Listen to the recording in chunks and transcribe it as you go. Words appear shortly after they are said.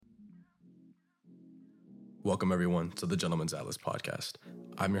Welcome, everyone, to the Gentleman's Atlas podcast.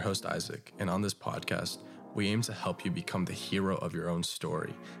 I'm your host, Isaac, and on this podcast, we aim to help you become the hero of your own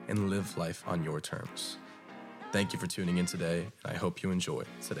story and live life on your terms. Thank you for tuning in today, and I hope you enjoy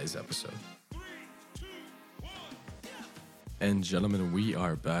today's episode. And gentlemen, we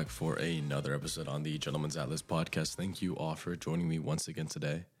are back for another episode on the Gentleman's Atlas podcast. Thank you all for joining me once again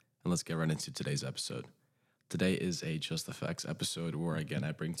today, and let's get right into today's episode. Today is a Just the Facts episode where, again,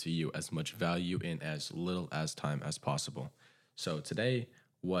 I bring to you as much value in as little as time as possible. So today,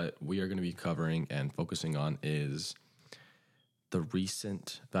 what we are going to be covering and focusing on is the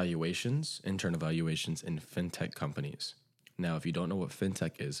recent valuations, internal valuations in fintech companies. Now, if you don't know what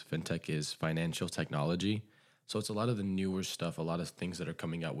fintech is financial technology. So it's a lot of the newer stuff, a lot of things that are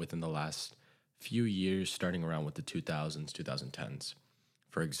coming out within the last few years, starting around with the 2000s, 2010s.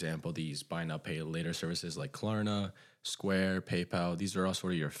 For example, these buy now, pay later services like Klarna, Square, PayPal, these are all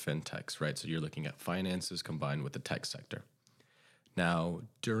sort of your fintechs, right? So you're looking at finances combined with the tech sector. Now,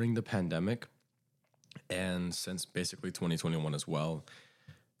 during the pandemic, and since basically 2021 as well,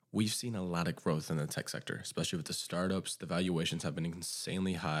 we've seen a lot of growth in the tech sector, especially with the startups. The valuations have been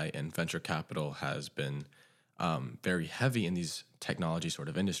insanely high, and venture capital has been very heavy in these technology sort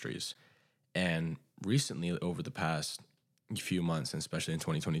of industries. And recently, over the past few months, and especially in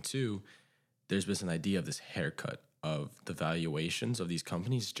 2022, there's been an idea of this haircut of the valuations of these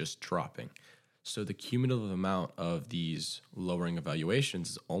companies just dropping. So the cumulative amount of these lowering of valuations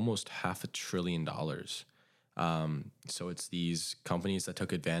is almost $500 billion. So it's these companies that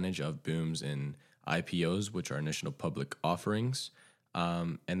took advantage of booms in IPOs, which are initial public offerings,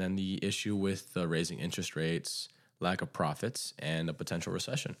 and then the issue with the raising interest rates, lack of profits, and a potential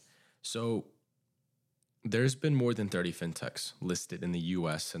recession. So there's been more than 30 fintechs listed in the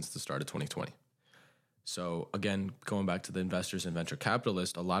US since the start of 2020. So again, going back to the investors and venture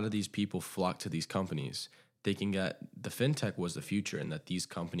capitalists, a lot of these people flock to these companies thinking that the fintech was the future and that these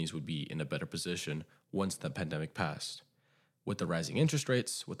companies would be in a better position once the pandemic passed. With the rising interest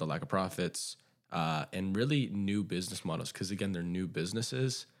rates, with the lack of profits, and really new business models, because again, they're new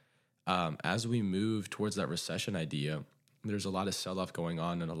businesses. As we move towards that recession idea, there's a lot of sell-off going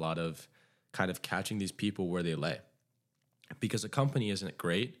on and a lot of kind of catching these people where they lay. Because a company isn't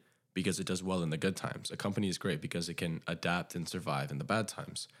great because it does well in the good times. A company is great because it can adapt and survive in the bad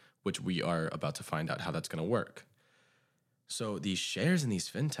times, which we are about to find out how that's going to work. So these shares in these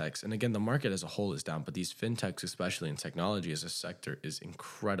fintechs, and again, the market as a whole is down, but these fintechs, especially in technology as a sector, is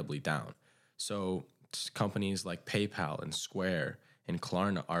incredibly down. So companies like PayPal and Square and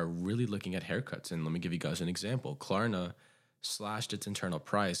Klarna are really looking at haircuts. And let me give you guys an example. Klarna slashed its internal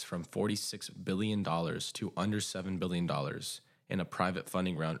price from $46 billion to under $7 billion in a private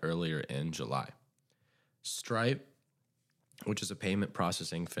funding round earlier in July. Stripe, which is a payment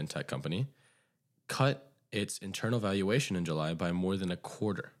processing fintech company, cut its internal valuation in July by more than a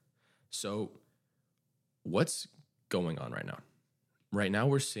quarter. So what's going on right now? Right now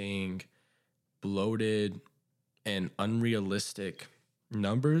we're seeing bloated and unrealistic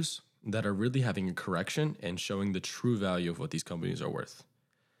numbers that are really having a correction and showing the true value of what these companies are worth.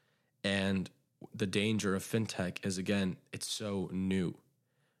 And the danger of fintech is, again, it's so new,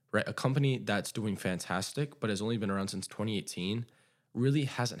 right? A company that's doing fantastic, but has only been around since 2018, really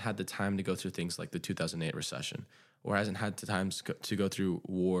hasn't had the time to go through things like the 2008 recession, or hasn't had the time to go through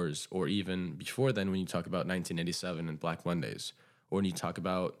wars, or even before then when you talk about 1987 and Black Mondays, or when you talk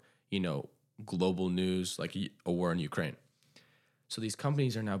about, global news like a war in Ukraine. So these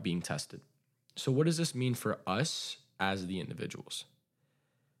companies are now being tested. So what does this mean for us as the individuals?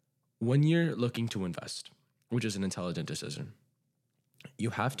 When you're looking to invest, which is an intelligent decision,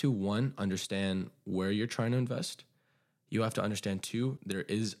 you have to, one, understand where you're trying to invest. You have to understand, two, there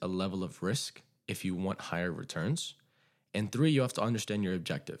is a level of risk if you want higher returns. And three, you have to understand your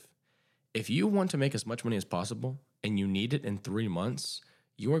objective. If you want to make as much money as possible and you need it in 3 months,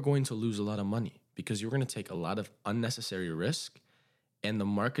 you are going to lose a lot of money because you're going to take a lot of unnecessary risk. And the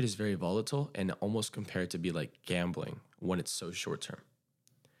market is very volatile and almost compared to be like gambling when it's so short term.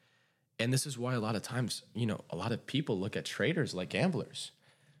 And this is why a lot of times, a lot of people look at traders like gamblers,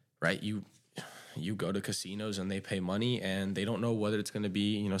 right? You go to casinos and they pay money and they don't know whether it's going to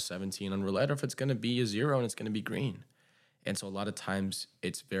be, 17 on roulette or if it's going to be a 0 and it's going to be green. And so a lot of times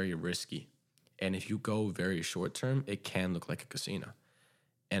it's very risky. And if you go very short term, it can look like a casino.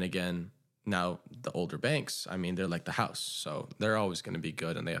 And again, now, the older banks, they're like the house. So they're always going to be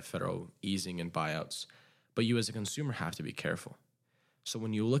good and they have federal easing and buyouts. But you as a consumer have to be careful. So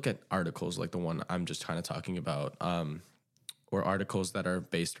when you look at articles like the one I'm just kind of talking about, or articles that are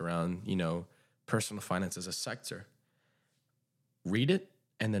based around, personal finance as a sector, read it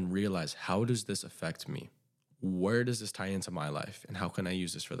and then realize, how does this affect me? where does this tie into my life and how can I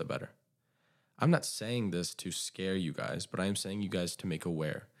use this for the better? I'm not saying this to scare you guys, but I am saying you guys to make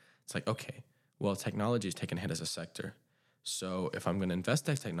aware. It's like, okay, well, technology is taking a hit as a sector. So if I'm going to invest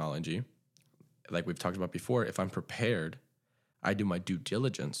in technology, like we've talked about before, if I'm prepared, I do my due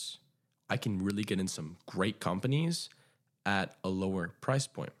diligence, I can really get in some great companies at a lower price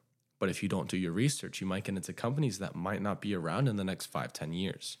point. But if you don't do your research, you might get into companies that might not be around in the next 5-10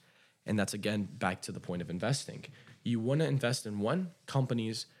 years. And that's, again, back to the point of investing. You want to invest in one,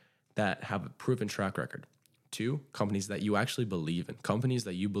 companies that have a proven track record. Two, companies that you actually believe in, companies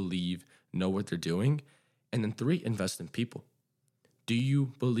that you believe know what they're doing. And then three, invest in people. Do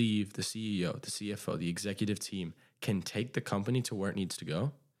you believe the CEO, the CFO, the executive team can take the company to where it needs to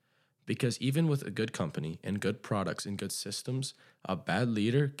go? Because even with a good company and good products and good systems, a bad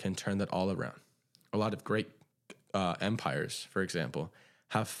leader can turn that all around. A lot of great empires, for example,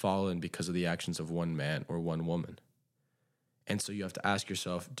 have fallen because of the actions of one man or one woman. And so you have to ask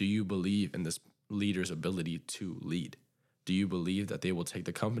yourself, do you believe in this leader's ability to lead? Do you believe that they will take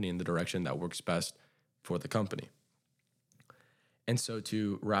the company in the direction that works best for the company? And so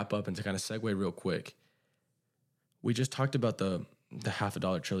to wrap up and to kind of segue real quick, we just talked about the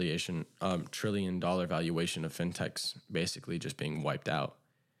 $500 trillion valuation of fintechs basically just being wiped out.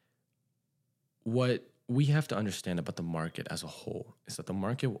 What we have to understand about the market as a whole is that the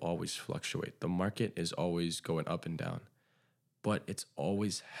market will always fluctuate. The market is always going up and down, but it's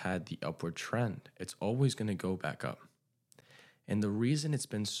always had the upward trend. It's always going to go back up. And the reason it's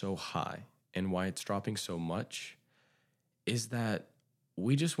been so high and why it's dropping so much is that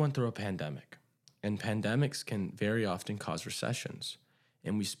we just went through a pandemic, and pandemics can very often cause recessions.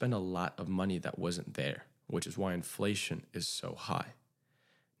 And we spend a lot of money that wasn't there, which is why inflation is so high.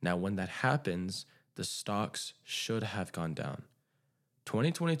 Now, when that happens, the stocks should have gone down.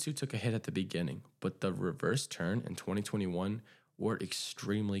 2022 took a hit at the beginning, but the reverse turn in 2021 were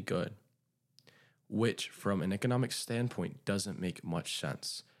extremely good, which from an economic standpoint doesn't make much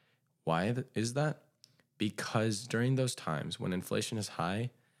sense. Why is that? Because during those times when inflation is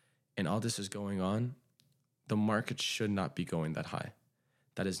high and all this is going on, the market should not be going that high.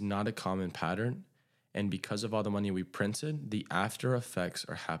 That is not a common pattern. And because of all the money we printed, the after effects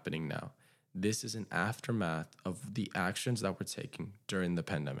are happening now. This is an aftermath of the actions that we're taking during the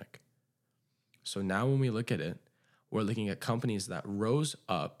pandemic. So now when we look at it, we're looking at companies that rose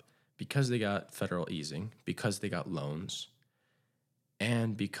up because they got federal easing, because they got loans,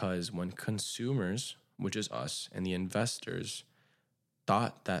 and because when consumers, which is us, and the investors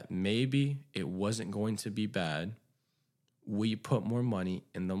thought that maybe it wasn't going to be bad, we put more money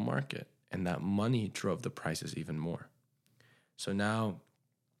in the market, and that money drove the prices even more. So now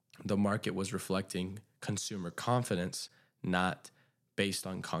the market was reflecting consumer confidence, not based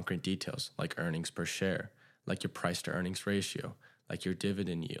on concrete details like earnings per share, like your price to earnings ratio, like your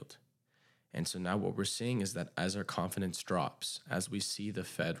dividend yield. And so now what we're seeing is that as our confidence drops, as we see the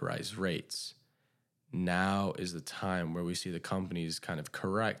Fed rise rates, now is the time where we see the companies kind of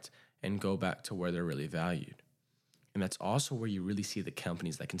correct and go back to where they're really valued. And that's also where you really see the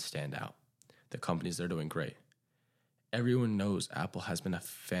companies that can stand out, the companies that are doing great. Everyone knows Apple has been a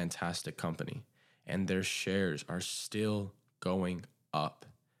fantastic company, and their shares are still going up,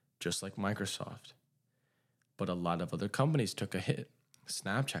 just like Microsoft. But a lot of other companies took a hit.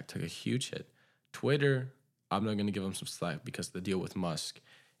 Snapchat took a huge hit. Twitter, I'm not going to give them some slack because the deal with Musk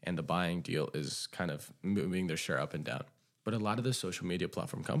and the buying deal is kind of moving their share up and down. But a lot of the social media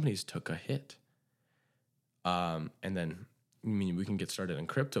platform companies took a hit. And then, we can get started in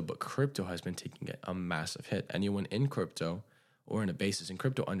crypto, but crypto has been taking a massive hit. Anyone in crypto or in a basis in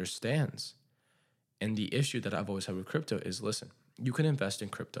crypto understands. And the issue that I've always had with crypto is, listen, you can invest in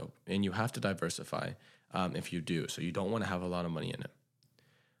crypto and you have to diversify if you do. So you don't want to have a lot of money in it.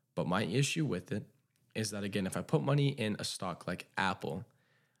 But my issue with it is that, again, if I put money in a stock like Apple,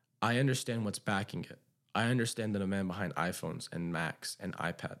 I understand what's backing it. I understand the demand behind iPhones and Macs and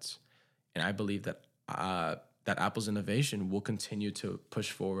iPads. And I believe that that Apple's innovation will continue to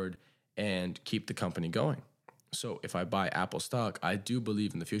push forward and keep the company going. So if I buy Apple stock, I do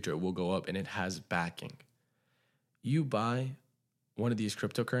believe in the future it will go up and it has backing. You buy one of these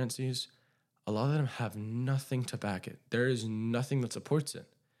cryptocurrencies, a lot of them have nothing to back it. There is nothing that supports it.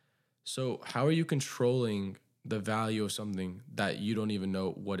 So how are you controlling the value of something that you don't even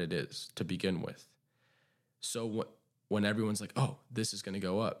know what it is to begin with? So when everyone's like, oh, this is going to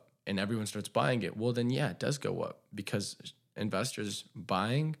go up, and everyone starts buying it, well, then yeah, it does go up because investors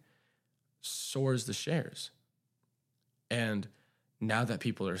buying soars the shares. And now that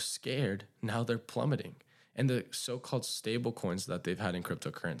people are scared, now they're plummeting. And the so-called stable coins that they've had in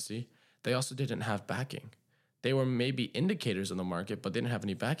cryptocurrency, they also didn't have backing. They were maybe indicators of the market, but they didn't have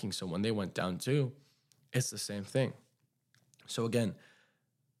any backing. So when they went down too, it's the same thing. So again,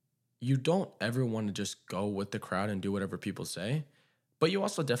 you don't ever want to just go with the crowd and do whatever people say, but you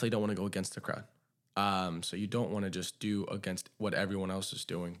also definitely don't want to go against the crowd. So you don't want to just do against what everyone else is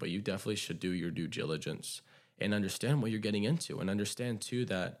doing, but you definitely should do your due diligence and understand what you're getting into, and understand too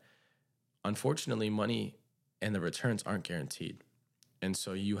that unfortunately money and the returns aren't guaranteed. And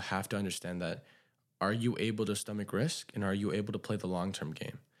so you have to understand that, are you able to stomach risk, and are you able to play the long-term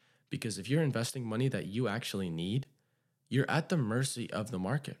game? Because if you're investing money that you actually need, you're at the mercy of the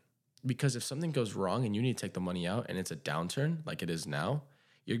market. Because if something goes wrong and you need to take the money out and it's a downturn like it is now,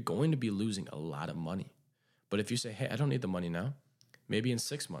 you're going to be losing a lot of money. But if you say, hey, I don't need the money now, maybe in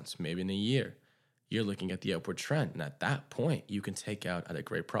 6 months, maybe in a year, you're looking at the upward trend. And at that point, you can take out at a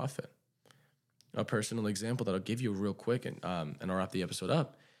great profit. A personal example that I'll give you real quick, and I'll wrap the episode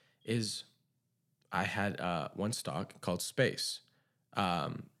up, is I had one stock called Space.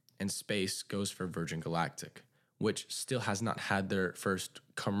 And Space goes for Virgin Galactic, which still has not had their first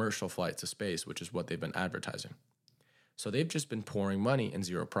commercial flight to space, which is what they've been advertising. So they've just been pouring money and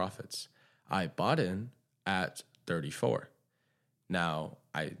zero profits. I bought in at 34. Now,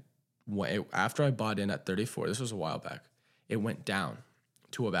 after I bought in at 34, this was a while back, it went down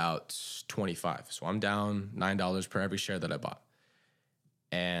to about 25. So I'm down $9 per every share that I bought.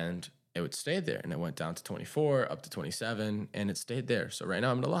 And it would stay there, and it went down to 24, up to 27, and it stayed there. So right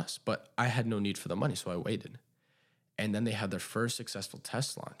now I'm at a loss, but I had no need for the money, so I waited. And then they had their first successful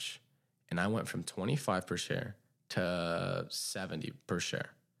test launch, and I went from 25 per share to 70 per share.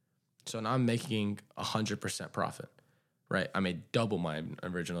 So now I'm making 100% profit, right? I made double my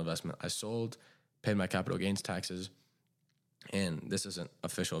original investment. I sold, paid my capital gains taxes, and this isn't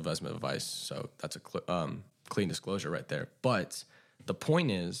official investment advice, so that's a clean disclosure right there. But the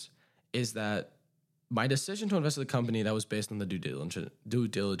point is that my decision to invest in the company, that was based on the due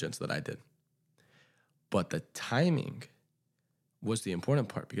diligence that I did. But the timing was the important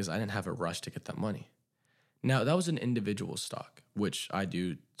part, because I didn't have a rush to get that money. Now, that was an individual stock, which I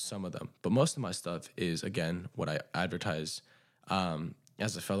do some of them. But most of my stuff is, again, what I advertise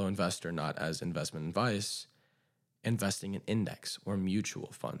as a fellow investor, not as investment advice, investing in index or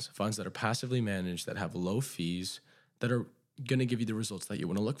mutual funds that are passively managed, that have low fees, that are going to give you the results that you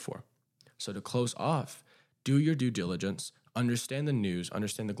want to look for. So to close off, do your due diligence, understand the news,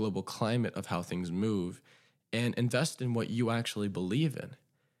 understand the global climate of how things move, and invest in what you actually believe in.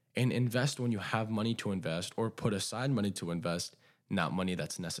 And invest when you have money to invest, or put aside money to invest, not money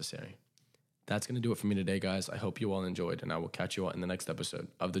that's necessary. That's going to do it for me today, guys. I hope you all enjoyed, and I will catch you all in the next episode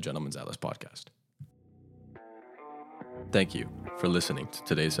of the Gentleman's Atlas podcast. Thank you for listening to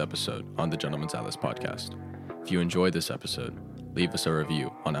today's episode on the Gentleman's Atlas podcast. If you enjoyed this episode, leave us a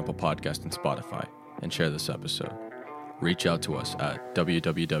review on Apple Podcasts and Spotify, and share this episode. Reach out to us at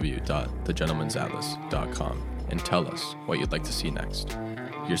www.thegentleman'satlas.com and tell us what you'd like to see next.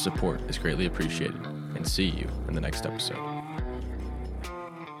 Your support is greatly appreciated, and see you in the next episode.